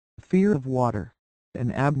Fear of water,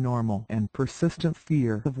 an abnormal and persistent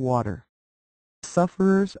fear of water.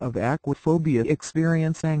 Sufferers of aquaphobia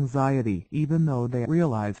experience anxiety even though they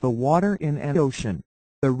realize the water in an ocean,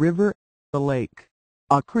 the river, the lake,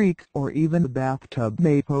 a creek or even the bathtub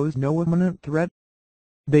may pose no imminent threat.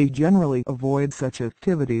 They generally avoid such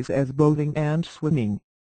activities as boating and swimming.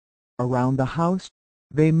 Around the house,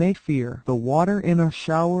 they may fear the water in a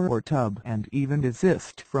shower or tub and even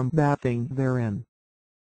desist from bathing therein.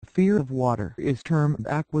 Fear of water is termed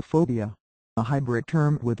aquaphobia, a hybrid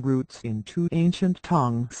term with roots in two ancient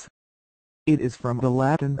tongues. It is from the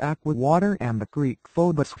Latin aqua water and the Greek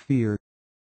phobos fear.